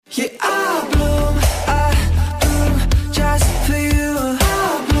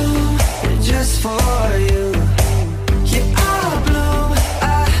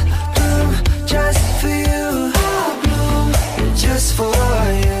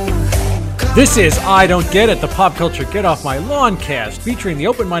This is I Don't Get It, the pop culture Get Off My Lawn cast, featuring the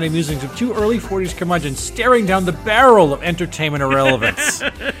open-minded musings of two early 40s curmudgeons staring down the barrel of entertainment irrelevance.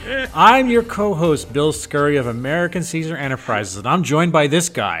 I'm your co-host, Bill Scurry of American Caesar Enterprises, and I'm joined by this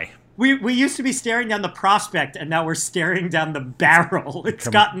guy. We used to be staring down the prospect, and now we're staring down the barrel. It's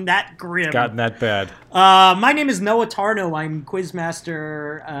gotten that grim. It's gotten that bad. My name is Noah Tarnow. I'm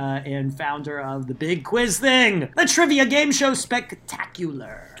Quizmaster and founder of The Big Quiz Thing, the trivia game show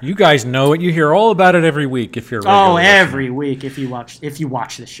spectacular. You guys know it. You hear all about it every week if you're a regular listener. Every week if you watch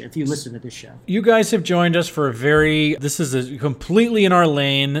this show, if you listen to this show. You guys have joined us for this is completely in our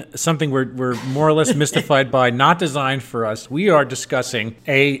lane, something we're more or less mystified by, not designed for us. We are discussing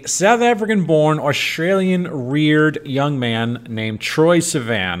a South African-born, Australian-reared young man named Troye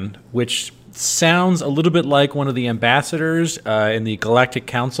Sivan, which sounds a little bit like one of the ambassadors in the Galactic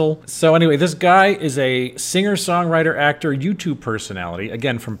Council. So anyway, this guy is a singer, songwriter, actor, YouTube personality,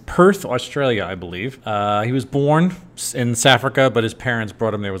 again from Perth, Australia, I believe. He was born in South Africa, but his parents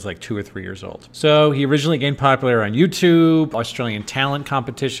brought him there when he was like 2 or 3 years old. So he originally gained popularity on YouTube, Australian talent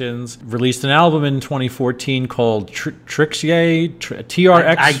competitions, released an album in 2014 called Trixie,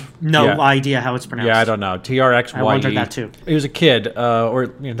 TRX. I no idea how it's pronounced. Yeah, I don't know. TRXYE. I wondered that too. He was a kid,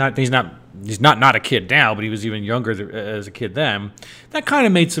 he's not a kid now, but he was even younger as a kid then. That kind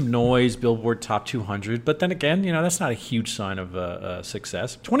of made some noise, Billboard Top 200. But then again, that's not a huge sign of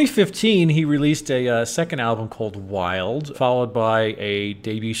success. 2015, he released a second album called Wild, followed by a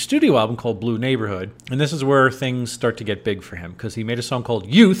debut studio album called Blue Neighborhood. And this is where things start to get big for him, because he made a song called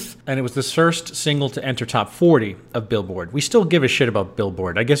Youth, and it was the first single to enter Top 40 of Billboard. We still give a shit about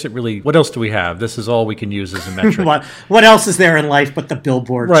Billboard. I guess what else do we have? This is all we can use as a metric. What else is there in life but the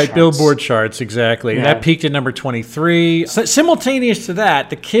Billboard charts? Right, Billboard charts, exactly. Yeah. That peaked at number 23. Simultaneous to that,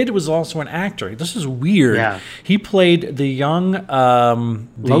 the kid was also an actor. This is weird. Yeah. He played the young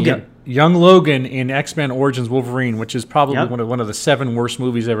Logan. Young Logan in X-Men Origins Wolverine, which is probably one of the 7 worst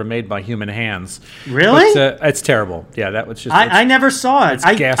movies ever made by human hands. Really? But, it's terrible. Yeah, that was just... I never saw it.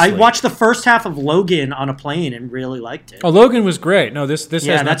 I watched the first half of Logan on a plane and really liked it. Oh, Logan was great. No, this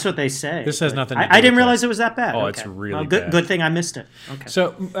yeah, that's what they say. This has nothing to do I didn't with realize it was that bad. Oh, okay. It's really bad. Good thing I missed it. Okay.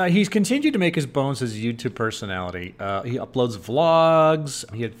 So he's continued to make his bones as a YouTube personality. He uploads vlogs.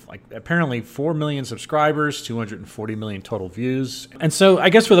 He had apparently 4 million subscribers, 240 million total views. And so I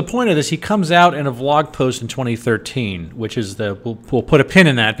guess for the point of this, he comes out in a vlog post in 2013, which is we'll put a pin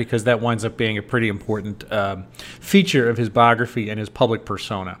in that because that winds up being a pretty important feature of his biography and his public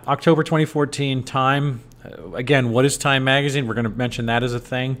persona. October 2014, Time. Again, what is Time Magazine? We're going to mention that as a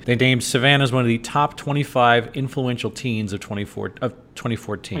thing. They named Sivan as one of the top 25 influential teens of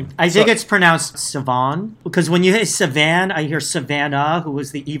 2014. I think it's pronounced Sivan, because when you hear Sivan, I hear Savannah, who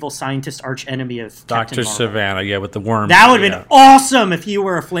was the evil scientist archenemy of Dr. Savannah, yeah, with the worm. That would have been awesome if you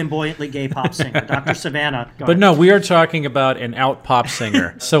were a flamboyantly gay pop singer, Dr. Savannah. But no, we are talking about an out pop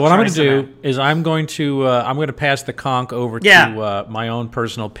singer. So what I'm going to do is I'm going to pass the conch over to my own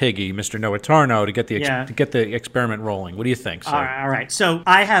personal piggy, Mr. Noah Tarnow, to get the experiment rolling. What do you think, sir? All right. So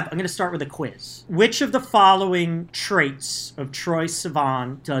I'm going to start with a quiz. Which of the following traits of Troye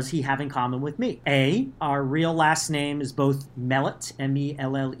Sivan does he have in common with me? A, our real last name is both Mellet,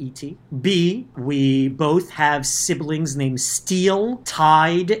 M-E-L-L-E-T. B, we both have siblings named Steel,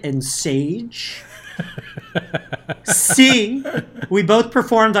 Tide, and Sage. C, we both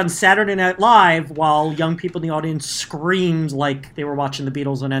performed on Saturday Night Live while young people in the audience screamed like they were watching the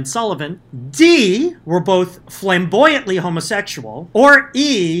Beatles on Ed Sullivan. D, we're both flamboyantly homosexual. Or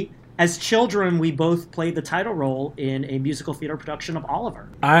E, as children, we both played the title role in a musical theater production of Oliver.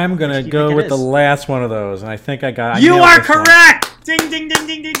 I'm going to go with the last one of those, and I think I got it. You are correct! Ding, ding, ding,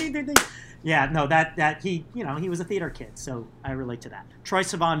 ding, ding, ding, ding, ding. Yeah, no, that he was a theater kid, so I relate to that. Troye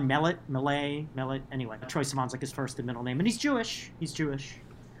Sivan, Mellet, anyway. Troye Sivan's like his first and middle name, and he's Jewish.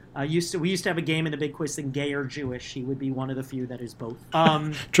 We used to have a game in the Big Quiz thing, gay or Jewish. He would be one of the few that is both.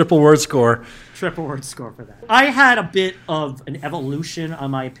 Triple word score for that. I had a bit of an evolution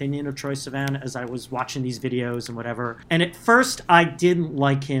on my opinion of Troye Sivan as I was watching these videos and whatever. And at first, I didn't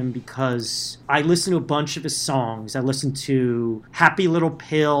like him because I listened to a bunch of his songs. I listened to Happy Little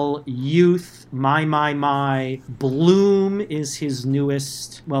Pill, Youth, My, Bloom is his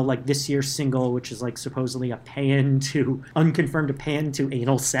newest, this year's single, which is supposedly unconfirmed a pan to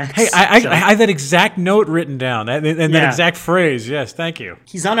anal sex. sex. Hey, I had that exact note written down, and that exact phrase. Yes, thank you.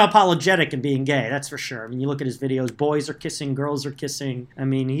 He's unapologetic in being gay, that's for sure. I mean, you look at his videos, boys are kissing, girls are kissing. I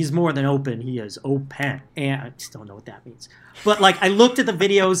mean, he's more than open. He is open. And I just don't know what that means. But, like, I looked at the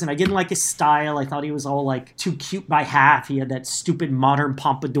videos, and I didn't like his style. I thought he was all, like, too cute by half. He had that stupid modern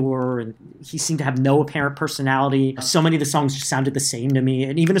pompadour, and he seemed to have no apparent personality. So many of the songs just sounded the same to me.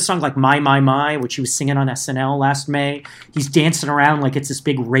 And even a song like My, which he was singing on SNL last May, he's dancing around like it's this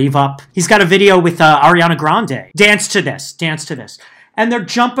big rave up. He's got a video with Ariana Grande. Dance to this. And they're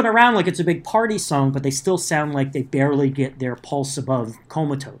jumping around like it's a big party song, but they still sound like they barely get their pulse above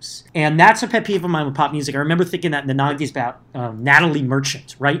comatose. And that's a pet peeve of mine with pop music. I remember thinking that in the 90s about Natalie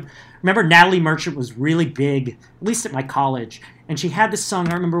Merchant, right? Remember Natalie Merchant was really big, at least at my college. And she had this song,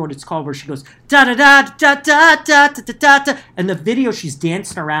 I don't remember what it's called, where she goes, da-da-da-da-da-da-da-da-da. And the video, she's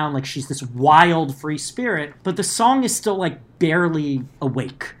dancing around like she's this wild, free spirit. But the song is still, like, barely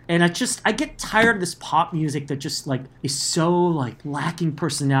awake. And I get tired of this pop music that just, like, is so, like, lacking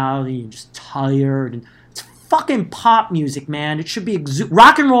personality and just tired. And it's fucking pop music, man. It should be,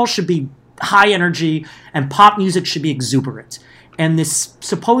 rock and roll should be high energy, and pop music should be exuberant. And this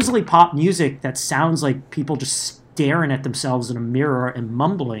supposedly pop music that sounds like people just staring at themselves in a mirror and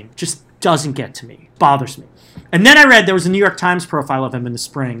mumbling just doesn't get to me. Bothers me. And then I read there was a New York Times profile of him in the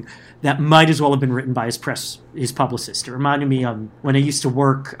spring that might as well have been written by his publicist. It reminded me when I used to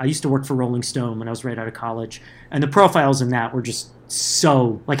work for Rolling Stone when I was right out of college, and the profiles in that were just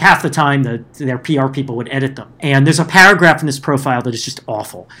so, like, half the time their PR people would edit them. And there's a paragraph in this profile that is just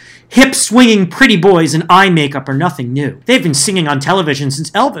awful. Hip swinging pretty boys and eye makeup are nothing new. They've been singing on television since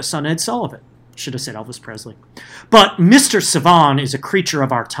Elvis on Ed Sullivan. Should have said Elvis Presley. But Mr. Savan is a creature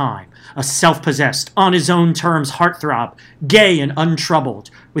of our time, a self-possessed, on his own terms heartthrob, gay and untroubled,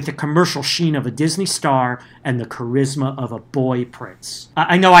 with the commercial sheen of a Disney star and the charisma of a boy prince.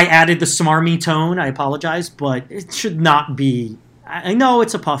 I know I added the smarmy tone, I apologize, but it should not be. I know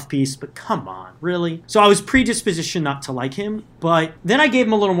it's a puff piece, but come on, really? So I was predispositioned not to like him, but then I gave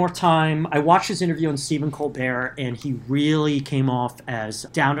him a little more time. I watched his interview on Stephen Colbert, and he really came off as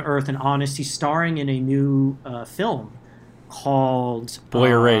down-to-earth and honest. He's starring in a new film called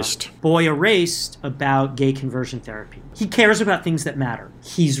Boy Erased, about gay conversion therapy. He cares about things that matter.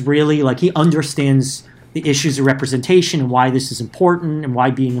 He's really, like, he understands the issues of representation and why this is important and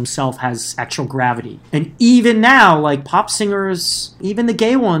why being himself has actual gravity. And even now, like, pop singers, even the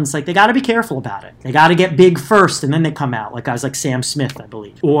gay ones, like, they got to be careful about it. They got to get big first and then they come out, like guys like Sam Smith, I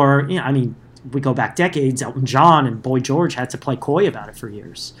believe. Or, you know, I mean, we go back decades, Elton John and Boy George had to play coy about it for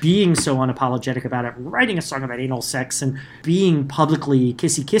years. Being so unapologetic about it, writing a song about anal sex, and being publicly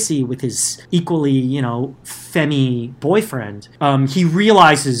kissy-kissy with his equally, you know, femi boyfriend, he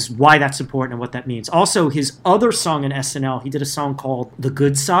realizes why that's important and what that means. Also, his other song in SNL, he did a song called The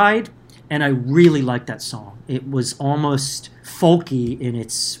Good Side, and I really liked that song. It was almost folky in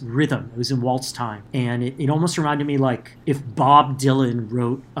its rhythm. It was in waltz time. And it almost reminded me like if Bob Dylan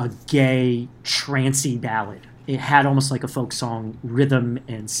wrote a gay, trancy ballad. It had almost like a folk song rhythm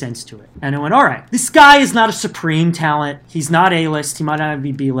and sense to it. And I went, all right, this guy is not a supreme talent. He's not A-list. He might not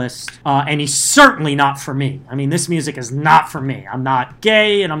be B-list. And he's certainly not for me. I mean, this music is not for me. I'm not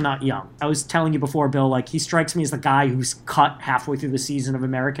gay and I'm not young. I was telling you before, Bill, like, he strikes me as the guy who's cut halfway through the season of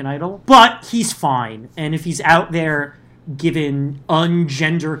American Idol. But he's fine. And if he's out there given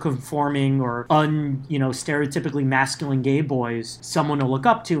ungender conforming or stereotypically masculine gay boys someone to look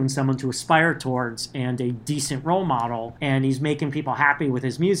up to and someone to aspire towards and a decent role model, and he's making people happy with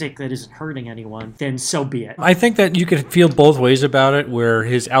his music that isn't hurting anyone, then so be it. I think that you could feel both ways about it, where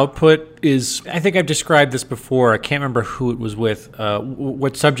his output is, I think I've described this before, I can't remember who it was with,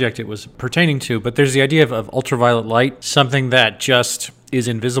 what subject it was pertaining to, but there's the idea of ultraviolet light, something that just is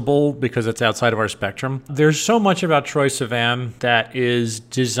invisible because it's outside of our spectrum. There's so much about Troye Sivan that is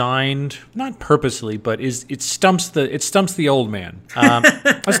designed, not purposely, but it stumps the old man.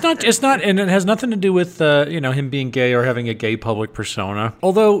 It's not, and it has nothing to do with him being gay or having a gay public persona.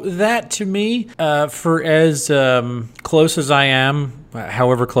 Although that, to me, for as close as I am,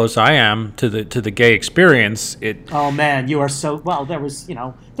 however close I am to the gay experience, Oh man, you are so well.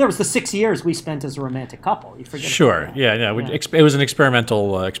 There was the 6 years we spent as a romantic couple. You forget. Sure, yeah. It was an experimental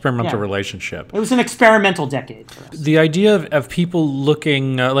relationship. It was an experimental decade for us. The idea of people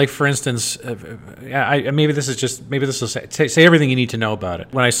looking like, for instance, maybe this will say everything you need to know about it.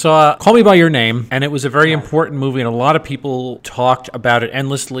 When I saw Call Me by Your Name, and it was a very important movie, and a lot of people talked about it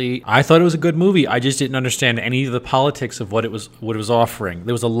endlessly. I thought it was a good movie. I just didn't understand any of the politics of what it was all offering.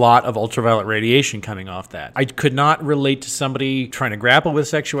 There was a lot of ultraviolet radiation coming off that. I could not relate to somebody trying to grapple with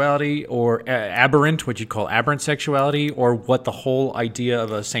sexuality or aberrant, what you'd call aberrant sexuality, or what the whole idea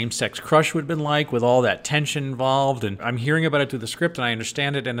of a same-sex crush would have been like with all that tension involved. And I'm hearing about it through the script and I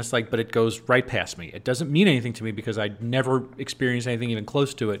understand it, and it's like, but it goes right past me. It doesn't mean anything to me because I never experienced anything even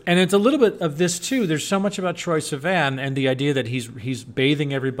close to it. And it's a little bit of this too. There's so much about Troye Sivan and the idea that he's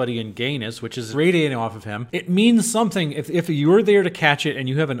bathing everybody in gayness, which is radiating off of him. It means something if you're there to catch it and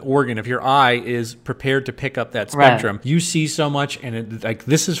you have an organ, if your eye is prepared to pick up that spectrum, you see so much, and it, like,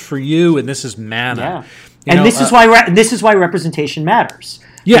 this is for you and this is manna. Yeah. This is why representation matters.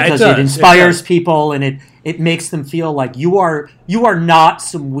 Yeah, because it inspires people, and it makes them feel like you are not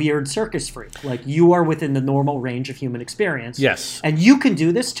some weird circus freak. Like, you are within the normal range of human experience. Yes. And you can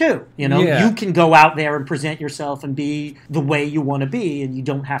do this too. You know, you can go out there and present yourself and be the way you want to be, and you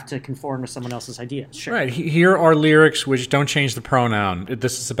don't have to conform to someone else's ideas. Sure. Right. Here are lyrics which don't change the pronoun.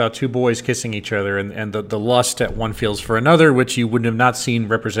 This is about two boys kissing each other and the lust that one feels for another, which you wouldn't have not seen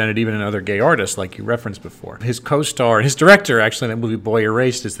represented even in other gay artists like you referenced before. His co-star, his director, actually, in that movie Boy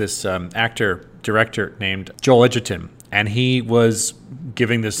Erased, is this actor-director named Joel Edgerton. And he was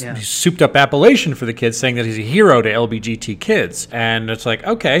giving this souped-up appellation for the kids, saying that he's a hero to LBGT kids. And it's like,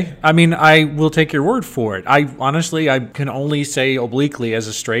 okay. I mean, I will take your word for it. I can only say obliquely as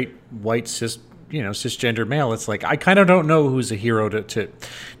a straight, white, cisgender male, it's like I kind of don't know who's a hero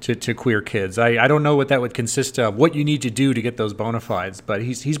to queer kids. I don't know what that would consist of, what you need to do to get those bona fides, but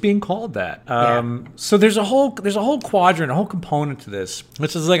he's being called that. So there's a whole quadrant, a whole component to this,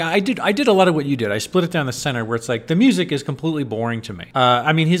 which is like I did a lot of what you did. I split it down the center, where it's like the music is completely boring to me.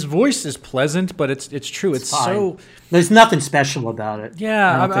 I mean, his voice is pleasant, but it's true. It's fine. So there's nothing special about it.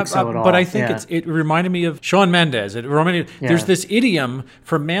 Yeah, I don't think so at all. But I think it reminded me of Shawn Mendes. There's this idiom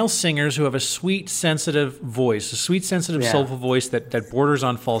for male singers who have a sweet, sensitive voice, a sweet, sensitive, soulful voice that borders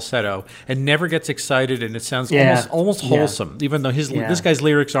on falsetto and never gets excited, and it sounds almost wholesome, even though this guy's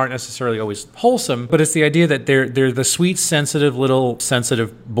lyrics aren't necessarily always wholesome, but it's the idea that they're the sweet, sensitive, little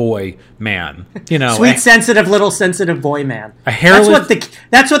sensitive boy man. You know, sweet, sensitive, little sensitive boy man. That's what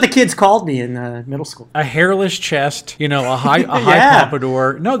the kids called me in middle school. A hairless chest, a high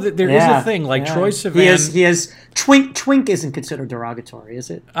pompadour. No, there is a thing like Troye Sivan. He has twink isn't considered derogatory, is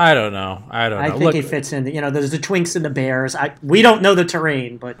it? I don't know. I think he fits in. There's the twinks and the bears. We don't know the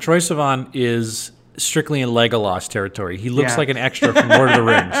terrain, but Troye Sivan is strictly in Legolas territory. He looks like an extra from Lord of the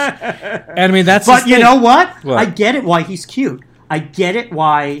Rings. And I mean, that's. But you know what? I get it why he's cute. I get it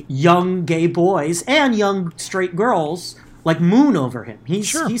why young gay boys and young straight girls like moon over him.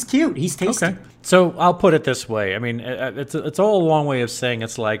 He's cute. He's tasty. Okay. So I'll put it this way. I mean, it's all a long way of saying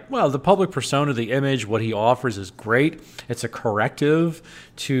it's like, well, the public persona, the image, what he offers is great. It's a corrective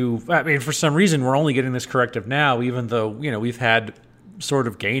to, I mean, for some reason, we're only getting this corrective now, even though, we've had sort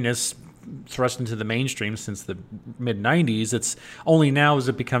of gayness thrust into the mainstream since the mid-90s. It's only now is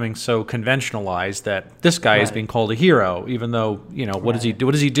it becoming so conventionalized that this guy is being called a hero, even though, what does he do?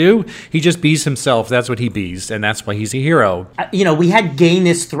 What does he do? He just bees himself. That's what he bees, and that's why he's a hero. We had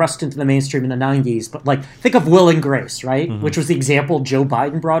gayness thrust into the mainstream in the 90s, but think of Will and Grace, right? Mm-hmm. Which was the example Joe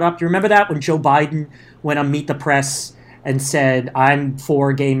Biden brought up. Do you remember that when Joe Biden went on Meet the Press and said, I'm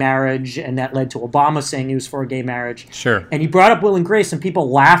for gay marriage, and that led to Obama saying he was for gay marriage. Sure. And he brought up Will and Grace, and people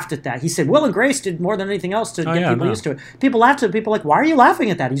laughed at that. He said, Will and Grace did more than anything else to get people used to it. People laughed at it. People were like, why are you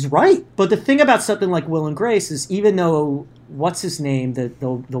laughing at that? He's right. But the thing about something like Will and Grace is even though, what's his name, the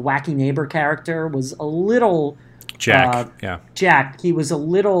wacky neighbor character was a little... Jack. He was a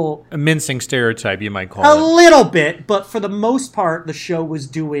mincing stereotype, you might call it. A little bit, but for the most part, the show was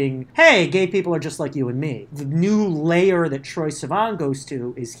doing, hey, gay people are just like you and me. The new layer that Troye Sivan goes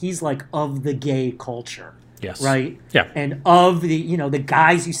to is he's like of the gay culture. Yes. Right? Yeah. And of the, the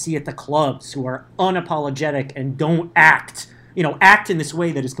guys you see at the clubs who are unapologetic and don't act in this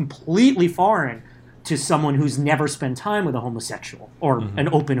way that is completely foreign to someone who's never spent time with a homosexual or an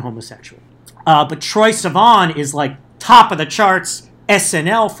open homosexual. But Troye Sivan is like top of the charts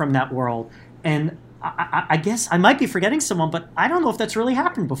SNL from that world. And I guess I might be forgetting someone, but I don't know if that's really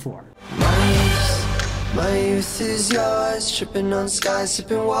happened before. My youth is yours, tripping on skies,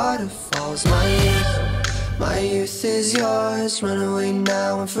 sipping waterfalls. My youth is yours, run away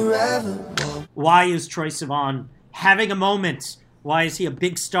now and forever. Why is Troye Sivan having a moment Why is he a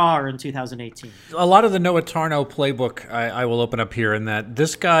big star in 2018? A lot of the Noah Tarnow playbook I will open up here in that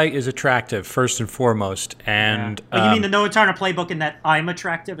this guy is attractive first and foremost. And you mean the Noah Turner playbook in that I'm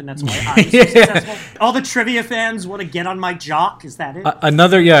attractive and that's why I'm so successful? All the trivia fans want to get on my jock. Is that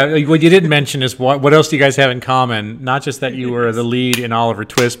it? What you didn't mention is what else do you guys have in common? Not just that you were the lead in Oliver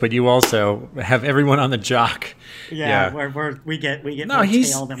Twist, but you also have everyone on the jock. Yeah. We get No, more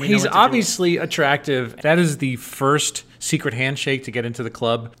he's tail than we know what to do. obviously attractive. That is the first secret handshake to get into the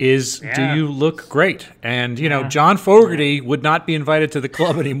club is, do you look great? And, John Fogerty would not be invited to the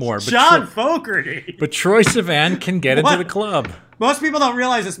club anymore. But John Fogerty! But Troye Sivan can get into the club. Most people don't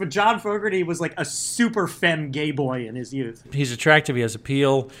realize this, but John Fogerty was like a super femme gay boy in his youth. He's attractive. He has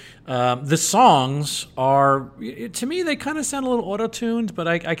appeal. The songs are, to me, they kind of sound a little auto-tuned, but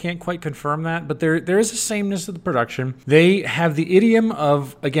I can't quite confirm that. But there is a sameness to the production. They have the idiom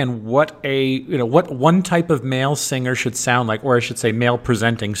of, again, what one type of male singer should sound like, or I should say male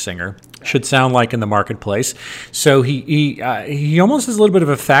presenting singer should sound like in the marketplace. So he almost has a little bit of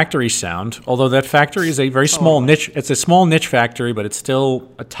a factory sound, although that factory is a very small niche. It's a small niche factory, but it's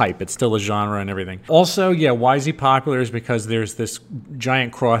still a type. It's still a genre and everything. Also, why is he popular is because there's this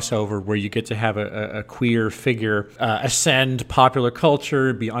giant crossover where you get to have a queer figure ascend popular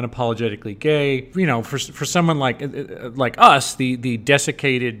culture, be unapologetically gay. For someone like us, the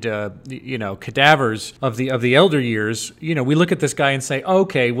desiccated cadavers of the elder years, we look at this guy and say,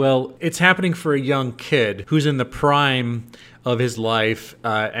 okay, well, it's happening for a young kid who's in the prime of his life,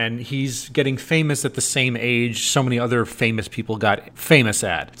 and he's getting famous at the same age so many other famous people got famous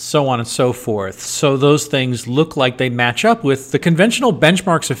at, so on and so forth. So those things look like they match up with the conventional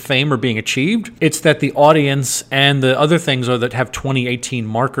benchmarks of fame are being achieved. It's that the audience and the other things are that have 2018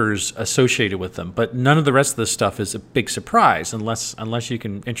 markers associated with them, but none of the rest of this stuff is a big surprise unless you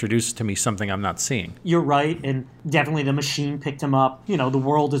can introduce to me something I'm not seeing. You're right, and definitely the machine picked him up. The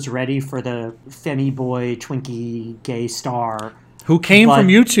world is ready for the femi boy, Twinkie, gay star. Who came from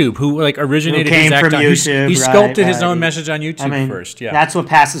YouTube, who originated his act on YouTube. He sculpted his own message on YouTube first. Yeah, that's what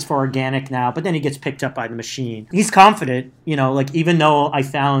passes for organic now. But then he gets picked up by the machine. He's confident, even though I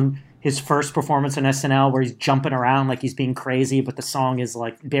found his first performance on SNL where he's jumping around like he's being crazy, but the song is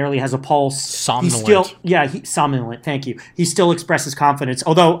barely has a pulse. Somnolent. Somnolent. Thank you. He still expresses confidence.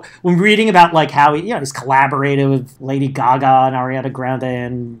 Although when reading about how he's collaborated with Lady Gaga and Ariana Grande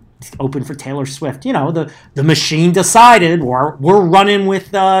and open for Taylor Swift. The machine decided we're running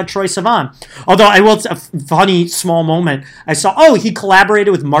with Troye Sivan. Although a funny small moment, I saw, he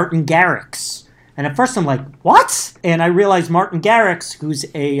collaborated with Martin Garrix. And at first I'm like, what? And I realized Martin Garrix, who's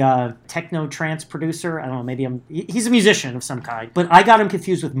a techno trance producer, I don't know, he's a musician of some kind, but I got him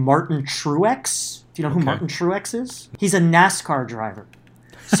confused with Martin Truex. Do you know who Martin Truex is? He's a NASCAR driver.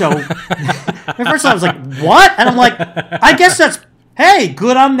 So at first I was like, what? And I'm like, I guess that's, hey,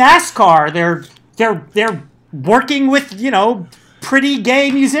 good on NASCAR. They're working with, pretty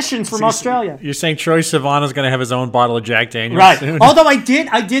gay musicians from Australia. You're saying Troye Sivan is going to have his own bottle of Jack Daniels soon? Although I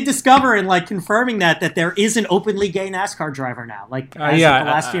did discover in confirming that there is an openly gay NASCAR driver now. The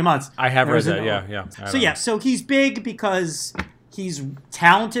last few months. I have read that. Yeah. So he's big because he's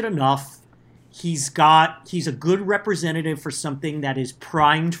talented enough. He's a good representative for something that is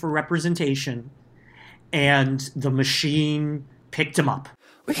primed for representation, and the machine picked him up.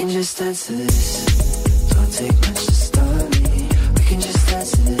 We can just dance to this. Don't take much to start me. We can just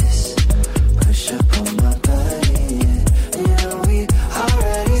dance to this. Push up on my body. We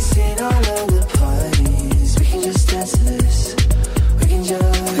already seen all of the parties. We can just dance to this. We can just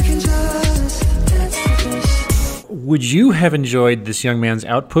dance to this. Would you have enjoyed this young man's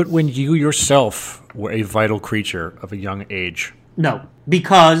output when you yourself were a vital creature of a young age? No,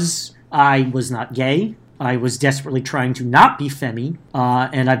 because I was not gay. I was desperately trying to not be femi,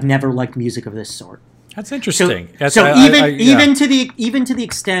 and I've never liked music of this sort. That's interesting. Even to the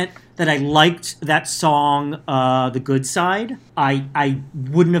extent that I liked that song, "The Good Side," I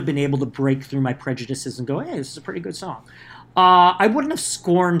wouldn't have been able to break through my prejudices and go, "Hey, this is a pretty good song." I wouldn't have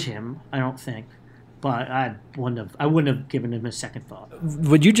scorned him, I don't think, but I wouldn't have given him a second thought.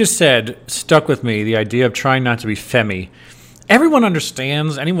 What you just said stuck with me. The idea of trying not to be femi. Everyone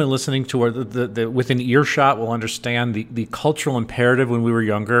understands, anyone listening to the within earshot will understand the cultural imperative when we were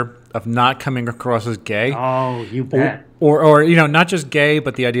younger of not coming across as gay. Oh, you bet. Or not just gay,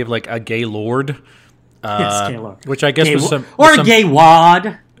 but the idea of a gay lord. Yes, gay lord. Which I guess a gay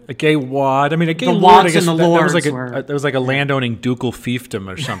wad. A gay wad. I mean, a gay lord. I guess that was like a landowning ducal fiefdom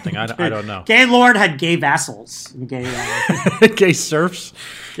or something. I don't know. Gay lord had gay vassals. Gay serfs.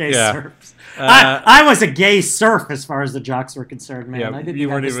 Gay serfs. I was a gay serf as far as the jocks were concerned, man. Yeah, I didn't you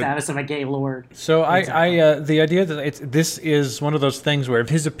have weren't the even- status of a gay lord. So Exactly. the idea that this is one of those things where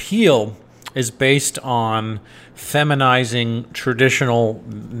his appeal is based on feminizing traditional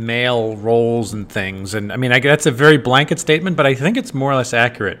male roles and things, and I mean, that's a very blanket statement, but I think it's more or less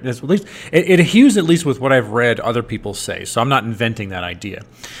accurate. At least it adheres at least with what I've read other people say. So I'm not inventing that idea.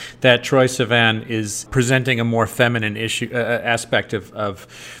 That Troye Sivan is presenting a more feminine issue aspect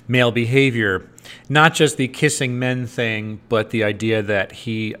of male behavior. Not just the kissing men thing, but the idea that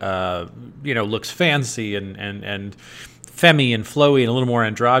he, looks fancy and femmy and flowy and a little more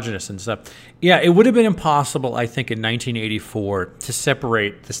androgynous and stuff. Yeah, it would have been impossible, I think, in 1984 to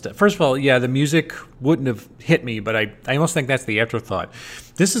separate the stuff. First of all, yeah, the music wouldn't have hit me, but I almost think that's the afterthought.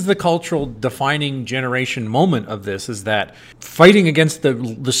 This is the cultural defining generation moment of this, is that fighting against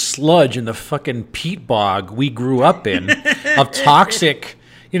the sludge and the fucking peat bog we grew up in of toxic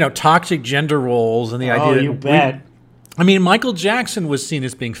gender roles and the idea that you bet. I mean, Michael Jackson was seen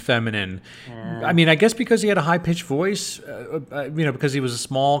as being feminine. I mean, I guess because he had a high-pitched voice, because he was a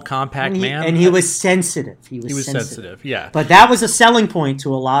small, compact man. And he was sensitive. He was sensitive, yeah. But that was a selling point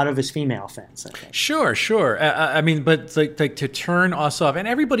to a lot of his female fans, I think. Sure. I mean, but like to turn us off, and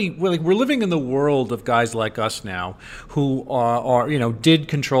everybody, we're living in the world of guys like us now who are did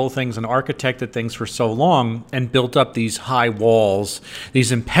control things and architected things for so long and built up these high walls,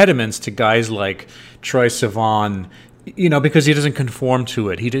 these impediments to guys like Troye Sivan. Because he doesn't conform to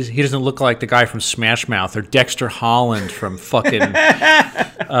it. He doesn't look like the guy from Smash Mouth or Dexter Holland from fucking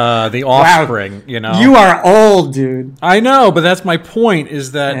The Offspring. Wow. You are old, dude. I know, but that's my point.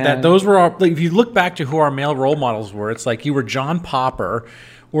 Is that those were our, like, if you look back to who our male role models were, it's like you were John Popper,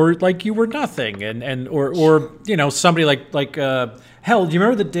 or like you were nothing, or somebody like. Hell, do you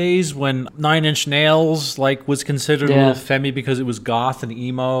remember the days when Nine Inch Nails was considered a little femmy because it was goth and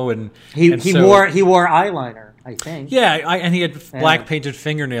emo and he wore eyeliner, I think. Yeah, and he had black painted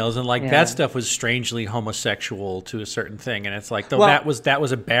fingernails, and that stuff was strangely homosexual to a certain thing. And it's like, that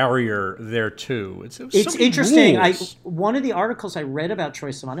was a barrier there too. It's so interesting. rules. One of the articles I read about Troye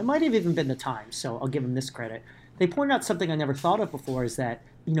Sivan, it might have even been the Times, so I'll give him this credit. They pointed out something I never thought of before: is that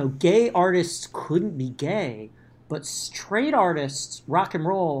gay artists couldn't be gay. But straight artists, rock and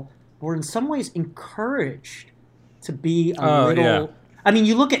roll, were in some ways encouraged to be a little... Yeah. I mean,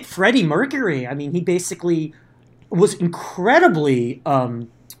 you look at Freddie Mercury. I mean, he basically was incredibly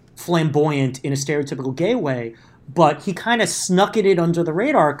flamboyant in a stereotypical gay way, but he kind of snuck it in under the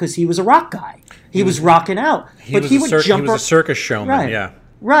radar because he was a rock guy. He was rocking out. He was a circus showman, right. Yeah.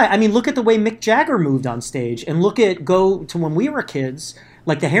 Right. I mean, look at the way Mick Jagger moved on stage, and go to when we were kids,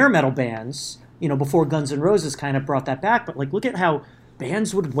 like the hair metal bands... before Guns N' Roses kind of brought that back. But, look at how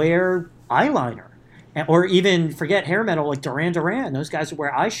bands would wear eyeliner. Or even, forget hair metal, like Duran Duran. Those guys would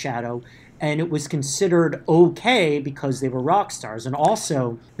wear eyeshadow. And it was considered okay because they were rock stars. And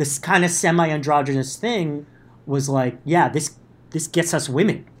also, this kind of semi-androgynous thing was like, this gets us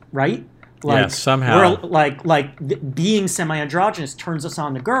women, right? Somehow. Being semi-androgynous turns us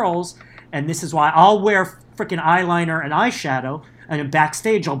on to girls. And this is why I'll wear freaking eyeliner and eyeshadow. And then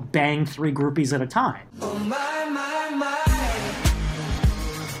backstage, I'll bang 3 groupies at a time. Oh my,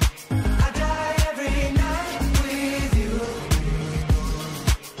 I die every night with you.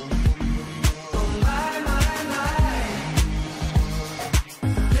 Oh my,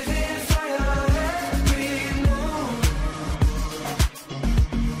 living for your every move.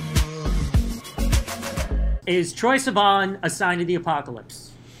 Is Troye Sivan a sign of the apocalypse?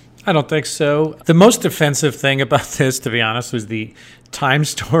 I don't think so. The most offensive thing about this, to be honest, was the Time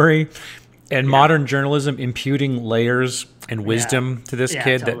story and modern journalism imputing layers and wisdom to this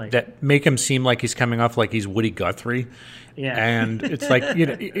kid totally. that make him seem like he's coming off like he's Woody Guthrie. Yeah. And it's like,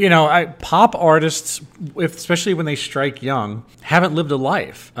 pop artists, especially when they strike young, haven't lived a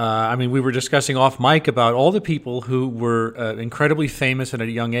life. I mean, we were discussing off mic about all the people who were incredibly famous at a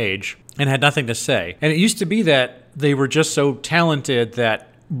young age and had nothing to say. And it used to be that they were just so talented that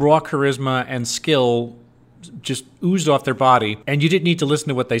raw charisma and skill just oozed off their body, and you didn't need to listen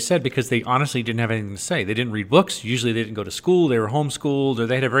to what they said because they honestly didn't have anything to say. They didn't read books. Usually they didn't go to school. They were homeschooled, or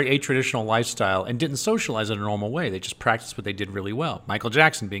they had a very atraditional lifestyle and didn't socialize in a normal way. They just practiced what they did really well. Michael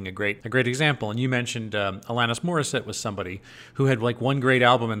Jackson being a great example. And you mentioned Alanis Morissette was somebody who had one great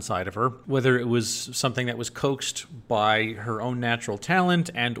album inside of her, whether it was something that was coaxed by her own natural talent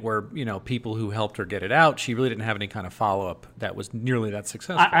and or people who helped her get it out. She really didn't have any kind of follow-up that was nearly that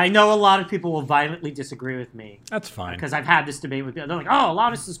successful. I know a lot of people will violently disagree with with me. That's fine. Because I've had this debate with, they're like, oh,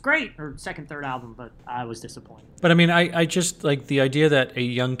 Alanis is great, her second, third album, but I was disappointed. But I mean, I just like the idea that a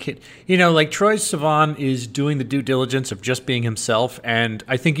young kid, like Troye Sivan is doing the due diligence of just being himself. And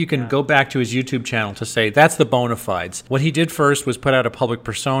I think you can go back to his YouTube channel to say that's the bona fides. What he did first was put out a public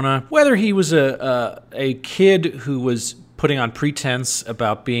persona. Whether he was a kid who was putting on pretense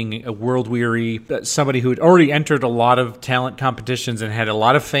about being a world-weary, somebody who had already entered a lot of talent competitions and had a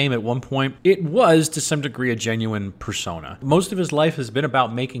lot of fame at one point, it was, to some degree, a genuine persona. Most of his life has been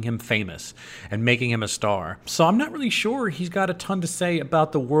about making him famous and making him a star. So I'm not really sure he's got a ton to say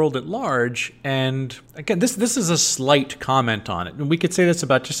about the world at large. And again, this is a slight comment on it. And we could say this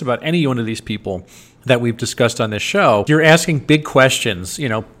about just about any one of these people that we've discussed on this show. You're asking big questions.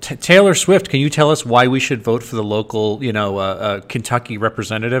 Taylor Swift, can you tell us why we should vote for the local, Kentucky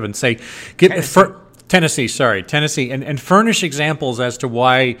representative and say, Tennessee, and furnish examples as to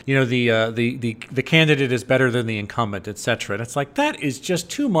why the candidate is better than the incumbent, etc. And it's like, that is just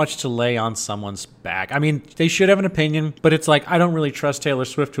too much to lay on someone's back. I mean, they should have an opinion, but it's like, I don't really trust Taylor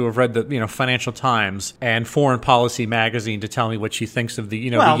Swift to have read the Financial Times and Foreign Policy magazine to tell me what she thinks of the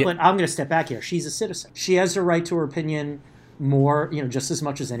But I'm going to step back here. She's a citizen. She has a right to her opinion more, just as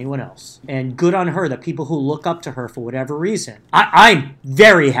much as anyone else. And good on her that people who look up to her for whatever reason. I'm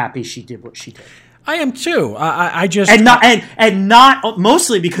very happy she did what she did. I am too. I just and not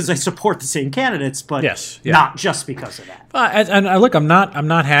mostly because I support the same candidates, but not just because of that. Look, I'm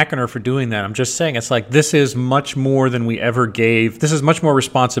not hacking her for doing that. I'm just saying it's like, this is much more than we ever gave. This is much more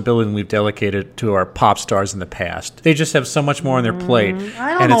responsibility than we've delegated to our pop stars in the past. They just have so much more on their plate.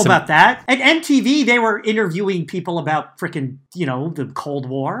 I don't know about that. At MTV, they were interviewing people about frickin' the Cold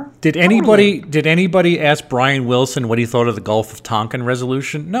War. Did anybody ask Brian Wilson what he thought of the Gulf of Tonkin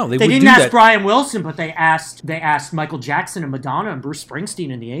resolution? No, they didn't ask Brian Wilson. But they asked Michael Jackson and Madonna and Bruce Springsteen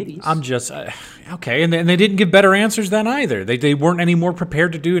in the 80s. I'm just okay, and they didn't give better answers then either. They weren't any more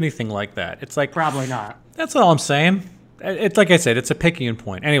prepared to do anything like that. It's like, probably not. That's all I'm saying. It's like I said, it's a picking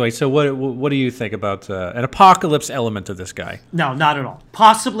point. Anyway, so what do you think about an apocalypse element of this guy? No, not at all.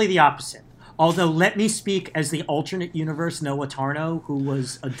 Possibly the opposite. Although, let me speak as the alternate universe Noah Tarnow, who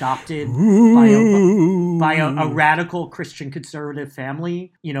was adopted by a radical Christian conservative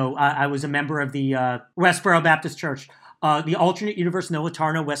family. I was a member of the Westboro Baptist Church. The alternate universe Noah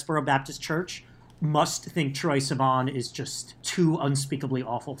Tarnow, Westboro Baptist Church, must think Troye Sivan is just too unspeakably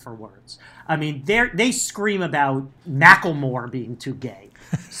awful for words. I mean, they scream about Macklemore being too gay.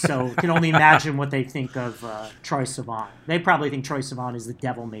 So can only imagine what they think of Troye Sivan. They probably think Troye Sivan is the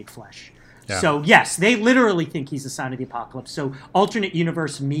devil made flesh. Yeah. So, yes, they literally think he's a sign of the apocalypse. So, alternate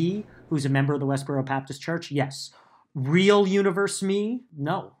universe me, who's a member of the Westboro Baptist Church, yes. Real universe me,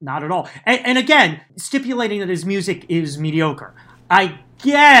 no, not at all. And again, stipulating that his music is mediocre. I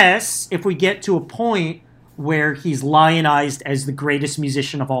guess if we get to a point where he's lionized as the greatest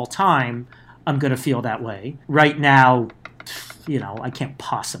musician of all time, I'm going to feel that way. Right now, I can't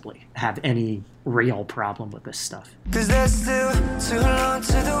possibly have any real problem with this stuff. 'Cause there's still too long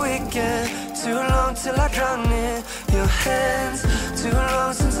to the weekend, too long till I drown in your hands, too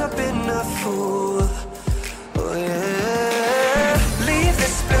long since I've been a fool. Oh yeah. Leave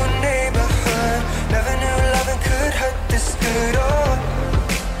this blue neighborhood, never knew loving could hurt this good.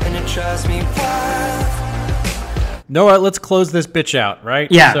 Oh, and it drives me wild. Noah, let's close this bitch out, right?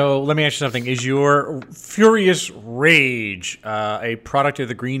 Yeah. So let me ask you something. Is your furious rage a product of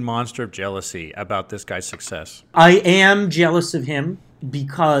the green monster of jealousy about this guy's success? I am jealous of him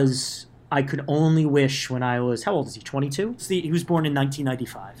because I could only wish when I was, how old is he, 22? He was born in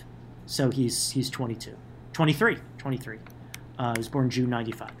 1995. So he's 22. 23. He was born June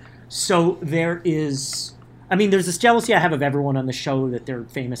 95. So there's this jealousy I have of everyone on the show that they're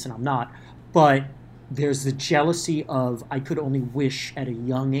famous and I'm not. But there's the jealousy of I could only wish at a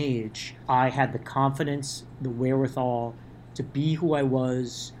young age I had the confidence, the wherewithal to be who I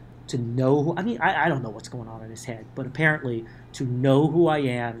was, to know who, I don't know what's going on in his head, but apparently to know who I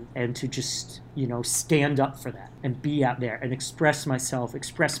am and to just, stand up for that and be out there and express myself,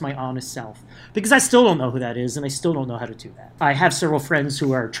 express my honest self. Because I still don't know who that is and I still don't know how to do that. I have several friends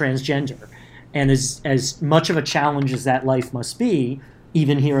who are transgender, and as much of a challenge as that life must be,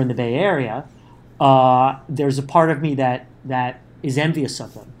 even here in the Bay Area, there's a part of me that is envious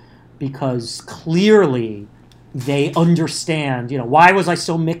of them because clearly they understand, why was I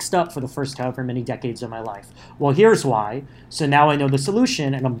so mixed up for the first however many decades of my life? Well, here's why. So now I know the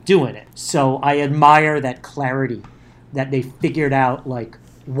solution and I'm doing it. So I admire that clarity that they figured out, like,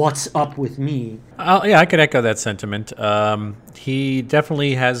 what's up with me. Yeah, I could echo that sentiment. He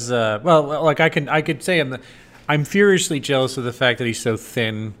definitely has, I could say I'm furiously jealous of the fact that he's so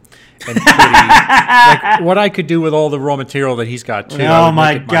thin and pretty. Like what I could do with all the raw material that he's got too. Oh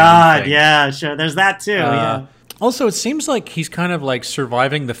my God! Yeah, sure. There's that too. Yeah. Also, it seems like he's kind of like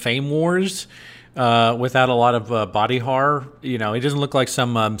surviving the Fame Wars without a lot of body horror. You know, he doesn't look like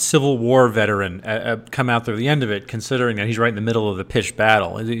some Civil War veteran come out through the end of it, considering that he's right in the middle of the pitched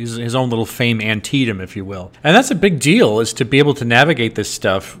battle. He's his own little Fame Antietam, if you will. And that's a big deal, is to be able to navigate this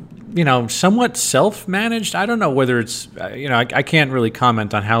stuff, you know, somewhat self-managed. I don't know whether it's, I can't really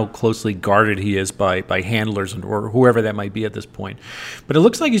comment on how closely guarded he is by handlers or whoever that might be at this point. But it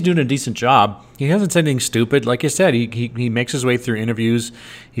looks like he's doing a decent job. He hasn't said anything stupid. Like I said, he makes his way through interviews.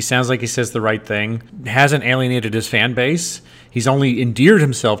 He sounds like he says the right thing. Hasn't alienated his fan base. He's only endeared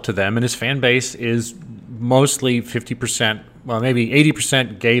himself to them, and his fan base is mostly 50%, well, maybe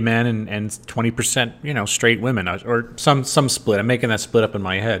 80% gay men and 20%, straight women, or some split. I'm making that split up in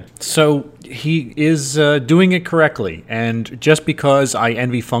my head. So he is doing it correctly. And just because I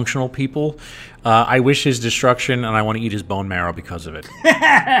envy functional people, I wish his destruction, and I want to eat his bone marrow because of it.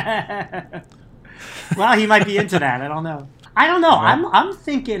 Well, he might be into that. I don't know. I'm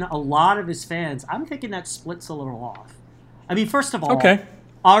thinking a lot of his fans, I'm thinking that split's a little off. I mean, first of all, okay.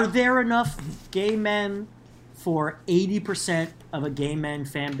 Are there enough gay men for 80% of a gay men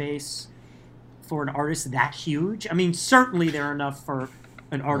fan base for an artist that huge? I mean, certainly there are enough for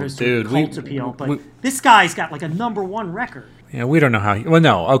an artist with cult appeal, but this guy's got like a #1 record. Yeah, we don't know how. Well,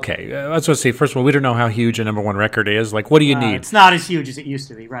 no, okay. Let's just say, first of all, we don't know how huge a #1 record is. Like, what do you need? It's not as huge as it used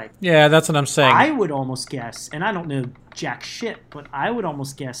to be, right? Yeah, that's what I'm saying. I would almost guess, and I don't know jack shit, but I would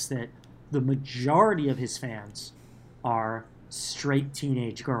almost guess that the majority of his fans are straight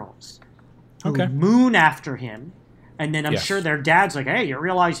teenage girls who moon after him, and then I'm sure their dad's like, hey, you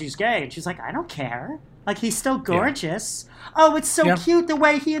realize he's gay? And she's like, I don't care. Like, he's still gorgeous. Yeah. Oh, it's so cute the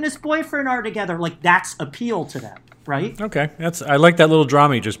way he and his boyfriend are together. Like, that's appeal to them, right? Okay, I like that little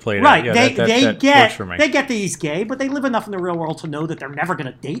drama you just played. Right, yeah, that works for me. They get that he's gay, but they live enough in the real world to know that they're never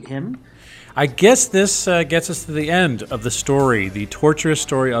going to date him. I guess this gets us to the end of the story, the torturous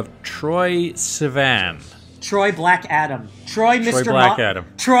story of Troye Sivan. Troy Black Adam. Troy Mr. Black Adam.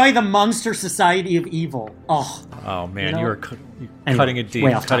 Troy the Monster Society of Evil. Oh man, you are cutting it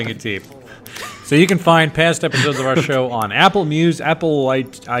deep. Cutting it deep. So you can find past episodes of our show on Apple Music, Apple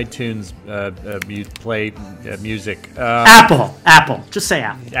iTunes Play Music. Apple. Just say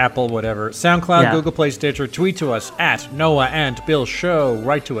Apple. Apple, whatever. SoundCloud, Google Play, Stitcher. Tweet to us at Noah and Bill Show.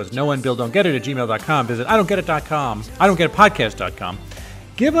 Write to us, Noah and Bill Don't Get It at gmail.com. Visit IDon'tGetIt.com. IDon'tGetItPodcast.com.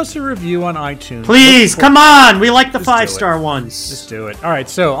 Give us a review on iTunes. Please, come on. We like the 5-star ones. Just do it. All right,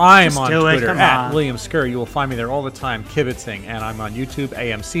 so I'm on Twitter at William Scurry. You will find me there all the time kibitzing. And I'm on YouTube,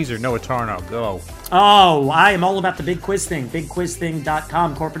 AM Caesar, Noah Tarno. Go. Oh, I am all about the Big Quiz Thing.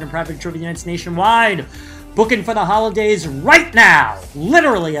 BigQuizThing.com. Corporate and private trivia events nationwide. Booking for the holidays right now.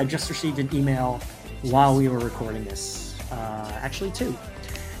 Literally, I just received an email while we were recording this. Actually, 2.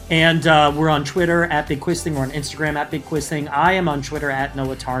 And we're on Twitter at Big Quiz Thing. We're on Instagram at Big Quiz Thing. I am on Twitter at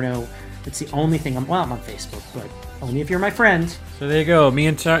Noah Tarno. It's the only thing I'm on Facebook, but only if you're my friend. So there you go. Me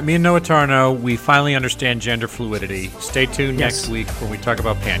and Noah Tarno, we finally understand gender fluidity. Stay tuned next week when we talk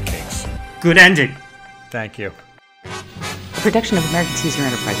about pancakes. Good ending. Thank you. A production of American Caesar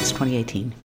Enterprises, 2018.